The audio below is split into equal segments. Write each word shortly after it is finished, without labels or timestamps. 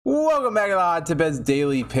Welcome back to the Hot Tip Bets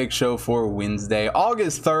Daily Pick Show for Wednesday,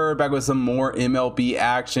 August 3rd. Back with some more MLB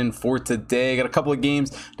action for today. Got a couple of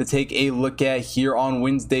games to take a look at here on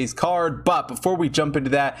Wednesday's card. But before we jump into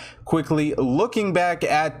that, quickly looking back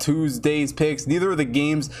at Tuesday's picks, neither of the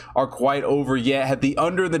games are quite over yet. Had the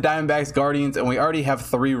under the Diamondbacks Guardians, and we already have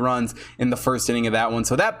 3 runs in the first inning of that one.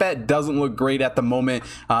 So that bet doesn't look great at the moment.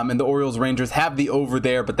 And the Orioles Rangers have the over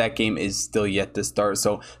there, but that game is still yet to start.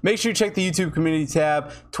 So make sure you check the YouTube community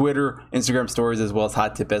tab, Twitter, Instagram stories, as well as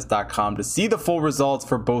hottipbets.com to see the full results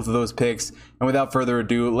for both of those picks. And without further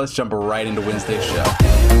ado, let's jump right into Wednesday's show.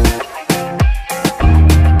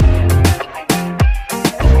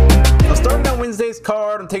 Wednesday's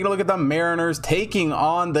card, I'm taking a look at the Mariners taking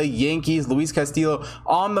on the Yankees. Luis Castillo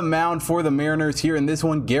on the mound for the Mariners here in this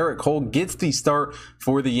one. Garrett Cole gets the start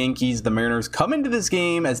for the Yankees. The Mariners come into this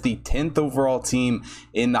game as the 10th overall team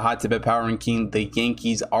in the Hot Tip Bet Power Ranking. The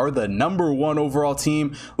Yankees are the #1 overall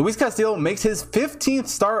team. Luis Castillo makes his 15th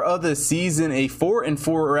start of the season, a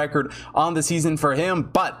 4-4 record on the season for him,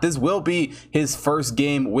 but this will be his first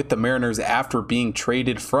game with the Mariners after being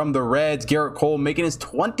traded from the Reds. Garrett Cole making his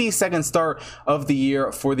 22nd start of the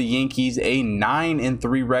year for the Yankees, a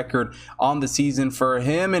 9-3 record on the season for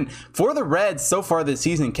him. And for the Reds so far this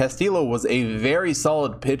season, Castillo was a very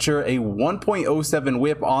solid pitcher, a 1.07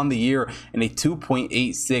 whip on the year and a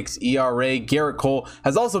 2.86 ERA. Garrett Cole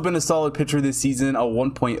has also been a solid pitcher this season, a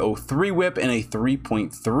 1.03 whip and a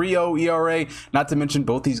 3.30 ERA. Not to mention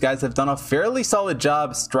both these guys have done a fairly solid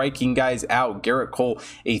job striking guys out. Garrett Cole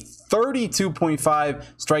a 32.5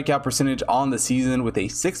 strikeout percentage on the season with a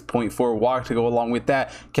 6.4 walk to go along with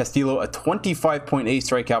that. Castillo a 25.8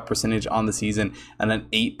 strikeout percentage on the season and an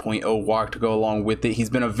 8.0 walk to go along with it. He's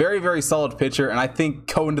been a very solid pitcher, and I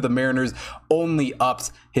think going to the Mariners only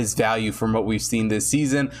ups his value from what we've seen this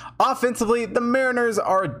season. Offensively, the Mariners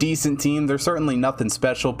are a decent team. They're certainly nothing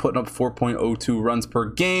special, putting up 4.02 runs per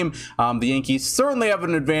game. The Yankees certainly have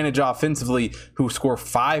an advantage offensively, who score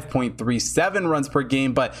 5.37 runs per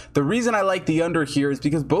game, but the reason I like the under here is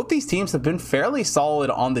because both these teams have been fairly solid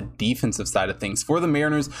on the defensive side of things. For the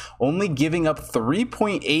Mariners, only giving up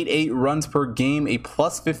 3.88 runs per game, a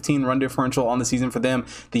plus 15 run differential on the season for them.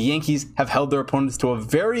 The Yankees have held their opponents to a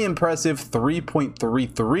very impressive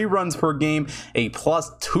 3.33 runs per game, a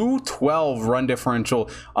plus 212 run differential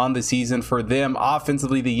on the season for them.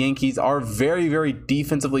 Offensively, the Yankees are very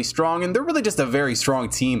defensively strong, and they're really just a very strong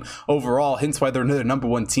team overall, hence why they're the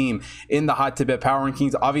 #1 team in the Hot Tip Bet Power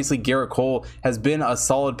Rankings. Obviously, Garrett Cole has been a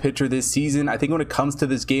solid pitcher this season. I think when it comes to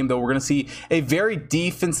this game, though, we're going to see a very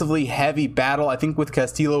defensively heavy battle. I think with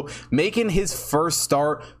Castillo making his first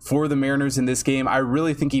start for the Mariners in this game, I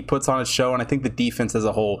really think he puts on a show, and I think the defense as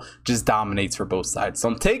a whole just dominates for both sides. So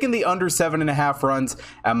I'm taking the under 7.5 runs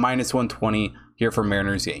at -120 here for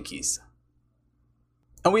Mariners Yankees.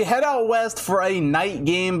 And we head out west for a night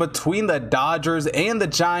game between the Dodgers and the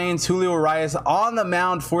Giants. Julio Urias on the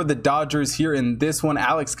mound for the Dodgers here in this one.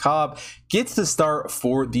 Alex Cobb gets the start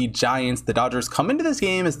for the Giants. The Dodgers come into this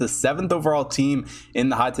game as the 7th overall team in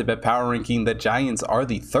the Hot Tip Bet Power Ranking. The Giants are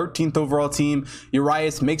the 13th overall team.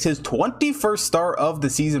 Urias makes his 21st start of the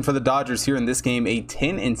season for the Dodgers here in this game, a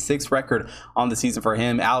 10-6 record on the season for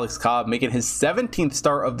him. Alex Cobb making his 17th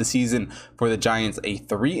start of the season for the Giants, a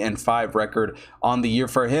 3-5 record on the year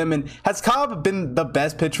for him. And has Cobb been the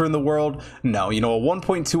best pitcher in the world? No. A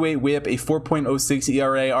 1.28 whip, a 4.06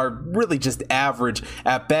 ERA are really just average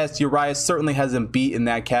at best. Urias certainly hasn't beat in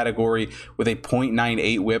that category with a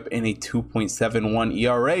 0.98 whip and a 2.71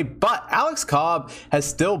 ERA, but Alex Cobb has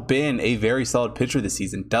still been a very solid pitcher this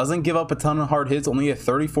season. Doesn't give up a ton of hard hits, only a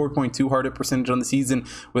 34.2 hard hit percentage on the season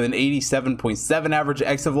with an 87.7 average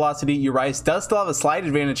exit velocity. Urias does still have a slight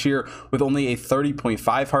advantage here with only a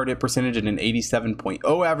 30.5 hard hit percentage and an 87.0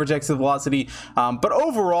 average exit velocity. But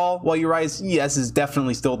overall, while Urias, yes, is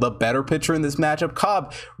definitely still the better pitcher in this matchup,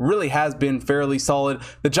 Cobb really has been fairly solid.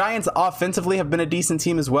 The Giants offensively have been a decent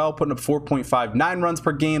team as well, putting up 4.59 runs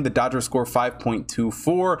per game. The Dodgers score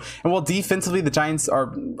 5.24. And while defensively, the Giants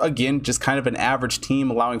are, again, just kind of an average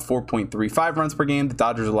team, allowing 4.35 runs per game. The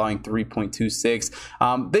Dodgers allowing 3.26.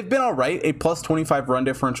 They've been all right. A plus 25 run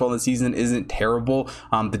differential in the season isn't terrible.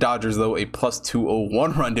 The Dodgers, though, a plus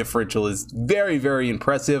 201 run differential is very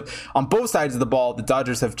impressive. On both sides of the ball, the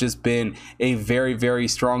Dodgers have just been a very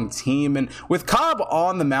strong team. And with Cobb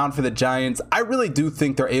on the mound for the Giants, I really do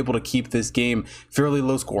think they're able to keep this game fairly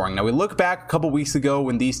low scoring. Now, we look back a couple weeks ago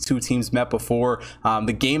when these two teams met before.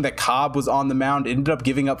 The game that Cobb was on the mound ended up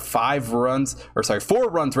giving up 4 runs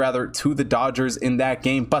rather to the Dodgers in that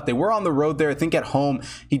game, but they were on the road there. I think at home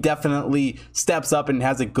he definitely steps up and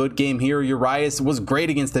has a good game here. Urias was great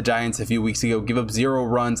against the Giants a few weeks ago, give up 0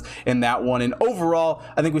 runs in that one, and overall overall,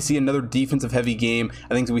 I think we see another defensive heavy game.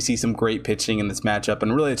 I think we see some great pitching in this matchup,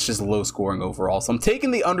 and really it's just low scoring overall. So I'm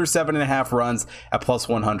taking the under 7.5 runs at plus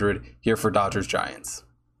 100 here for Dodgers Giants.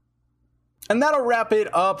 And that'll wrap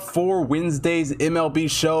it up for Wednesday's MLB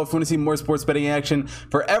show. If you want to see more sports betting action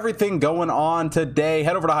for everything going on today,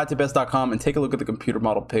 head over to hottipbets.com and take a look at the computer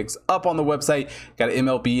model picks up on the website. Got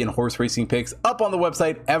MLB and horse racing picks up on the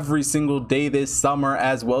website every single day this summer,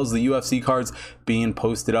 as well as the UFC cards being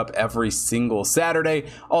posted up every single Saturday.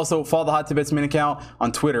 Also, follow the Hot Tip Bets main account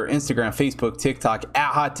on Twitter, Instagram, Facebook, TikTok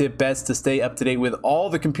at Hot Tip Bets to stay up to date with all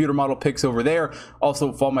the computer model picks over there.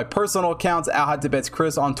 Also, follow my personal accounts at Hot Tip Bets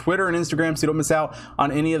Chris on Twitter and Instagram, so you don't miss out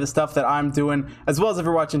on any of the stuff that I'm doing. As well as if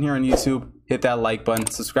you're watching here on YouTube, hit that like button,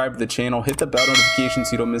 subscribe to the channel, hit the bell notification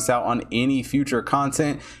so you don't miss out on any future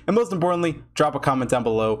content. And most importantly, drop a comment down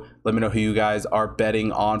below. Let me know who you guys are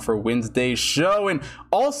betting on for Wednesday's show. And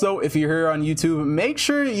also, if you're here on YouTube, make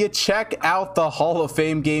sure you check out the Hall of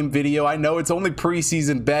Fame game video. I know it's only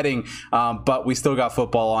preseason betting, but we still got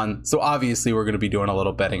football on. So obviously we're going to be doing a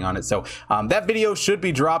little betting on it. So that video should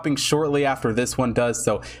be dropping shortly after this one does.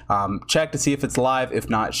 So check to see if it's live. If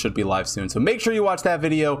not, it should be live soon. So make sure you watch that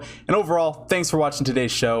video. And overall, thanks for watching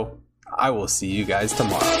today's show. I will see you guys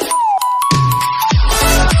tomorrow.